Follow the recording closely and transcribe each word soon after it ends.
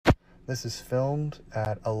This is filmed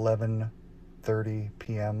at 11:30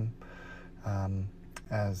 p.m.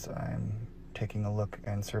 As I'm taking a look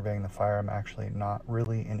and surveying the fire. I'm actually not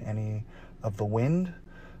really in any of the wind.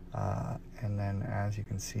 And then as you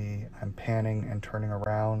can see, I'm panning and turning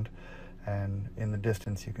around, and in the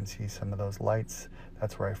distance you can see some of those lights.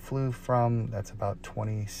 That's where I flew from. That's about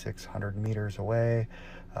 2,600 meters away,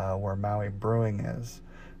 where Maui Brewing is.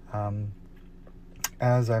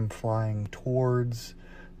 As I'm flying towards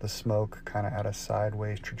the smoke, kind of at a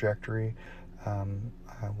sideways trajectory,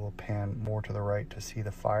 I will pan more to the right to see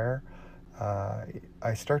the fire.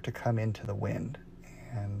 I start to come into the wind,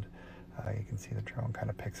 and you can see the drone kind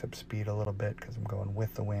of picks up speed a little bit because I'm going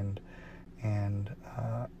with the wind, and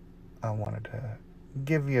I wanted to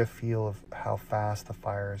give you a feel of how fast the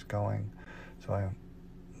fire is going, so I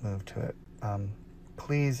moved to it.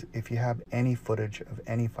 Please, if you have any footage of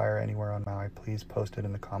any fire anywhere on Maui, please post it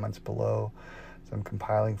in the comments below. So I'm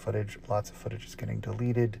compiling footage. Lots of footage is getting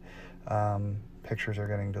deleted. Pictures are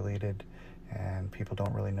getting deleted, and people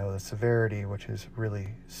don't really know the severity, which is really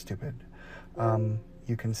stupid.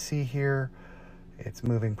 You can see here, it's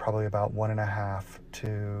moving probably about 1.5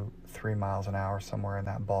 to 3 miles an hour, somewhere in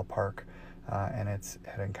that ballpark, and it's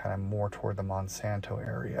heading kind of more toward the Monsanto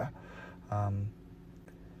area.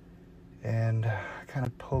 And I kind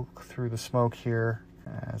of poke through the smoke here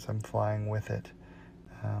as I'm flying with it.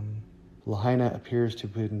 Lahaina appears to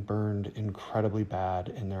have been burned incredibly bad,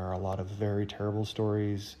 and there are a lot of very terrible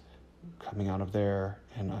stories coming out of there,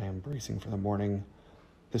 and I am bracing for the morning.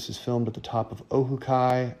 This is filmed at the top of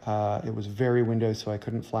Ohukai. It was very windy, so I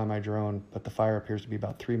couldn't fly my drone, but the fire appears to be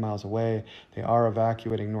about 3 miles away. They are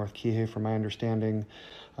evacuating North Kihei, from my understanding.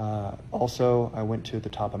 Also, I went to the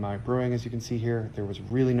top of Maui Brewing, as you can see here. There was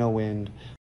really no wind.